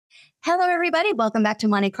Hello, everybody. Welcome back to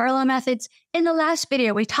Monte Carlo Methods. In the last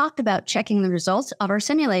video, we talked about checking the results of our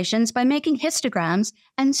simulations by making histograms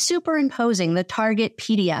and superimposing the target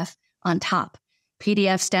PDF on top.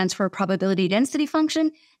 PDF stands for probability density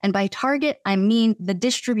function, and by target, I mean the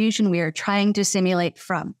distribution we are trying to simulate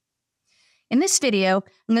from. In this video,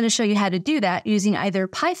 I'm going to show you how to do that using either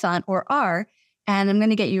Python or R, and I'm going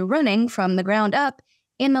to get you running from the ground up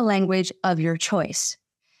in the language of your choice.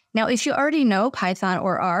 Now, if you already know Python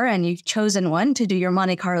or R and you've chosen one to do your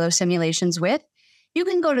Monte Carlo simulations with, you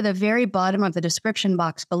can go to the very bottom of the description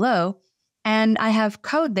box below, and I have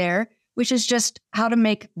code there, which is just how to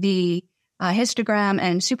make the histogram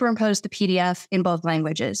and superimpose the PDF in both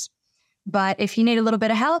languages. But if you need a little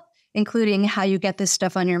bit of help, including how you get this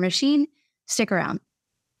stuff on your machine, stick around.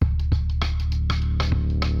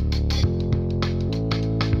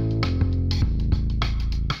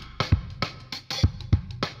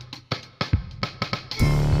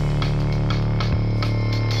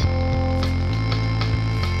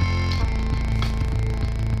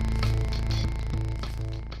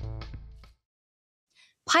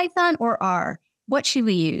 Python or R, what should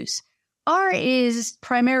we use? R is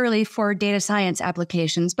primarily for data science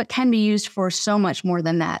applications, but can be used for so much more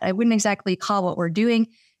than that. I wouldn't exactly call what we're doing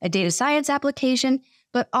a data science application,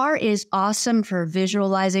 but R is awesome for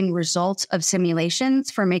visualizing results of simulations,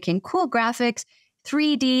 for making cool graphics,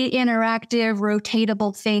 3D, interactive,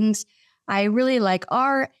 rotatable things. I really like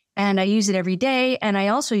R, and I use it every day, and I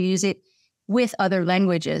also use it with other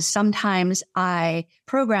languages. Sometimes I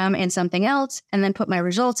program in something else and then put my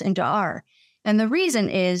results into R. And the reason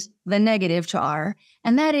is the negative to R,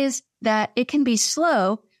 and that is that it can be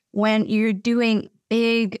slow when you're doing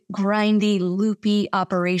big, grindy, loopy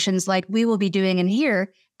operations like we will be doing in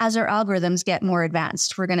here as our algorithms get more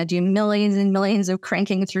advanced. We're going to do millions and millions of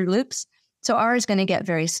cranking through loops. So R is going to get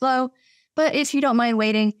very slow. But if you don't mind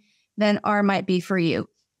waiting, then R might be for you.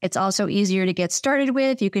 It's also easier to get started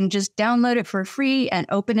with. You can just download it for free and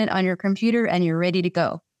open it on your computer and you're ready to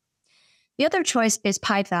go. The other choice is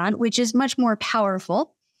Python, which is much more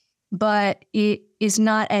powerful, but it is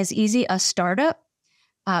not as easy a startup.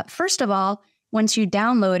 First of all, once you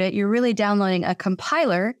download it, you're really downloading a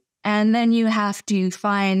compiler, and then you have to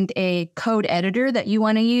find a code editor that you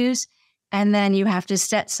want to use, and then you have to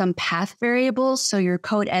set some path variables so your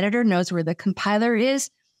code editor knows where the compiler is.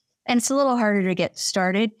 And it's a little harder to get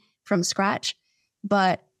started from scratch,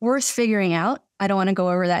 but worth figuring out. I don't want to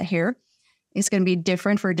go over that here. It's going to be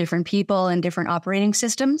different for different people and different operating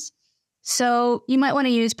systems. So you might want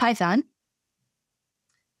to use Python.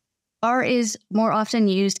 R is more often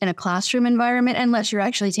used in a classroom environment, unless you're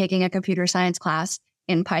actually taking a computer science class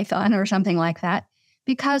in Python or something like that,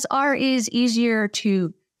 because R is easier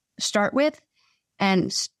to start with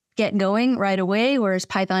and get going right away, whereas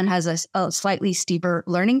Python has a slightly steeper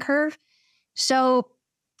learning curve. So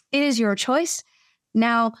it is your choice.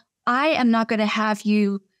 Now, I am not going to have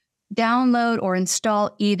you download or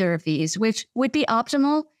install either of these, which would be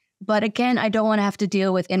optimal. But again, I don't want to have to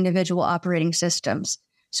deal with individual operating systems.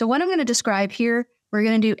 So what I'm going to describe here, we're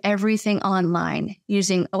going to do everything online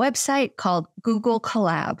using a website called Google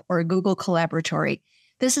Colab or Google Collaboratory.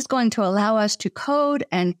 This is going to allow us to code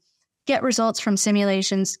and get results from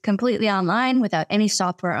simulations completely online without any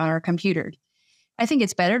software on our computer. I think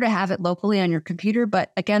it's better to have it locally on your computer,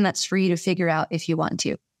 but again, that's for you to figure out if you want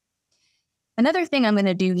to. Another thing I'm going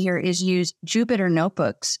to do here is use Jupyter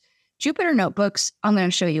Notebooks. Jupyter Notebooks, I'm going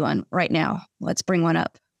to show you one right now. Let's bring one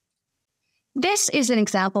up. This is an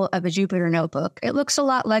example of a Jupyter Notebook. It looks a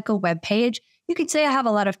lot like a web page. You could say I have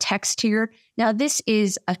a lot of text here. Now, this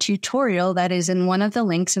is a tutorial that is in one of the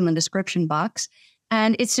links in the description box.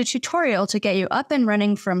 And it's a tutorial to get you up and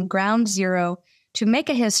running from ground zero to make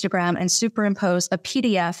a histogram and superimpose a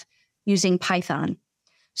PDF using Python.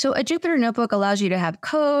 So a Jupyter Notebook allows you to have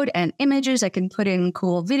code and images. I can put in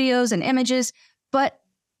cool videos and images, but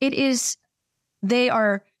they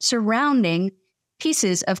are surrounding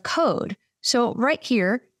pieces of code. So right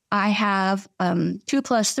here, I have 2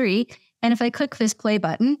 plus 3. And if I click this play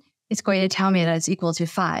button, it's going to tell me that it's equal to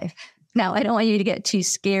 5. Now, I don't want you to get too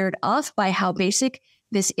scared off by how basic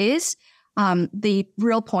this is. The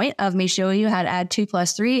real point of me showing you how to add 2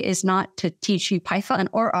 plus 3 is not to teach you Python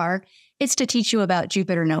or R. It's to teach you about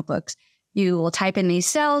Jupyter Notebooks. You will type in these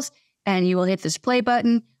cells and you will hit this play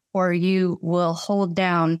button, or you will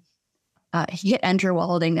hit enter while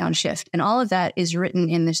holding down shift. And all of that is written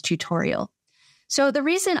in this tutorial. So the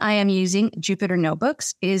reason I am using Jupyter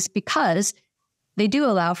Notebooks is because they do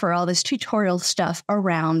allow for all this tutorial stuff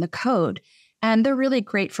around the code. And they're really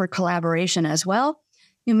great for collaboration as well.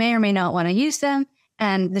 You may or may not want to use them.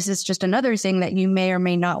 And this is just another thing that you may or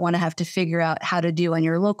may not want to have to figure out how to do on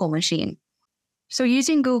your local machine. So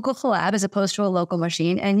using Google Colab as opposed to a local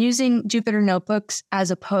machine, and using Jupyter Notebooks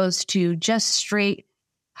as opposed to just straight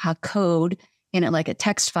code in it like a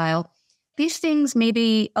text file, these things may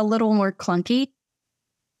be a little more clunky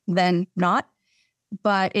than not,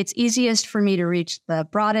 but it's easiest for me to reach the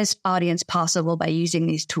broadest audience possible by using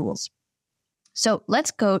these tools. So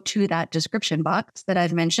let's go to that description box that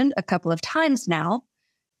I've mentioned a couple of times now.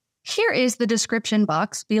 Here is the description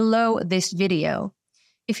box below this video.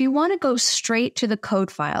 If you want to go straight to the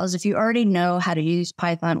code files, if you already know how to use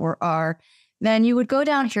Python or R, then you would go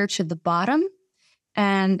down here to the bottom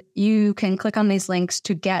and you can click on these links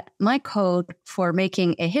to get my code for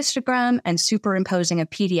making a histogram and superimposing a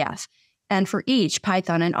PDF. And for each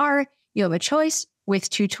Python and R, you have a choice with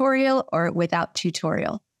tutorial or without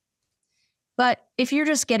tutorial. But if you're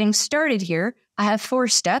just getting started here, I have 4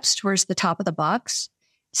 steps towards the top of the box.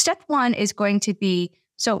 Step 1 is going to be,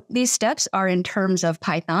 so these steps are in terms of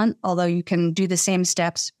Python, although you can do the same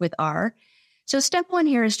steps with R. So step 1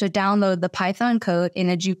 here is to download the Python code in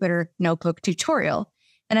a Jupyter Notebook tutorial.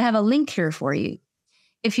 And I have a link here for you.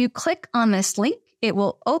 If you click on this link, it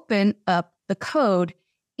will open up the code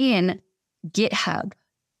in GitHub.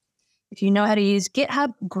 If you know how to use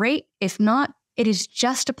GitHub, great. If not, it is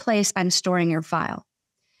just a place I'm storing your file.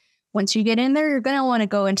 Once you get in there, you're going to want to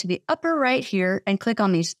go into the upper right here and click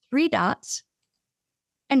on these 3 dots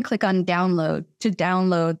and click on download to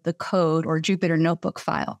download the code or Jupyter Notebook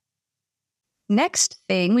file. Next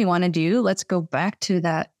thing we want to do, let's go back to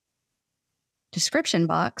that description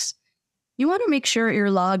box. You want to make sure you're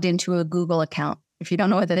logged into a Google account. If you don't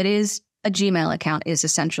know what that is, a Gmail account is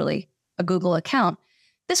essentially a Google account.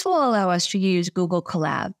 This will allow us to use Google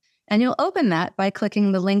Colab, and you'll open that by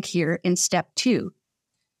clicking the link here in step 2.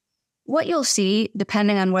 What you'll see,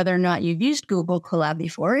 depending on whether or not you've used Google Colab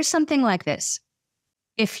before, is something like this.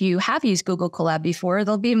 If you have used Google Colab before,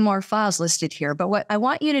 there'll be more files listed here. But what I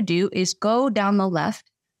want you to do is go down the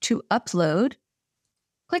left to upload,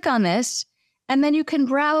 click on this, and then you can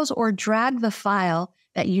browse or drag the file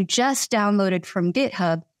that you just downloaded from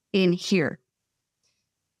GitHub in here.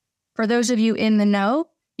 For those of you in the know,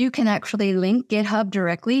 you can actually link GitHub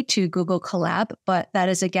directly to Google Colab, but that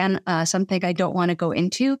is, again, something I don't want to go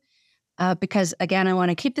into because, again, I want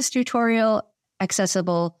to keep this tutorial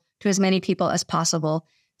accessible to as many people as possible.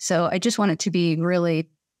 So I just want it to be really,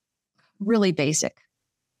 really basic.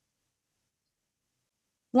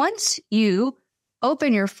 Once you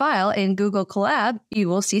open your file in Google Colab, you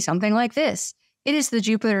will see something like this. It is the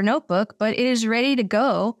Jupyter Notebook, but it is ready to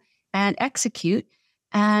go and execute.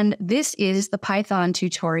 And this is the Python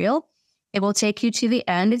tutorial. It will take you to the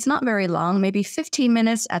end. It's not very long, maybe 15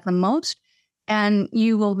 minutes at the most. And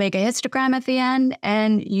you will make a histogram at the end,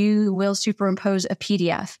 and you will superimpose a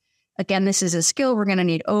PDF. Again, this is a skill we're going to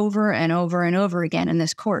need over and over and over again in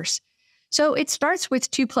this course. So it starts with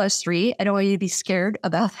 2 plus 3. I don't want you to be scared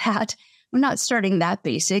about that. I'm not starting that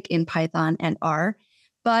basic in Python and R,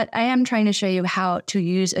 but I am trying to show you how to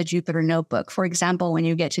use a Jupyter Notebook. For example, when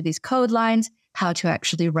you get to these code lines, how to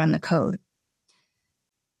actually run the code.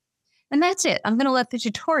 And that's it. I'm going to let the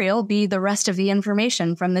tutorial be the rest of the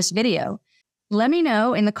information from this video. Let me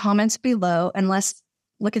know in the comments below, and let's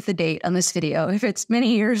look at the date on this video. If it's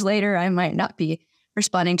many years later, I might not be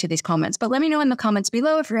responding to these comments, but let me know in the comments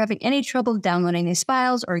below if you're having any trouble downloading these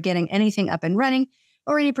files or getting anything up and running,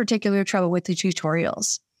 or any particular trouble with the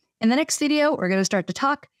tutorials. In the next video, we're going to start to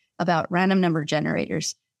talk about random number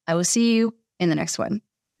generators. I will see you in the next one.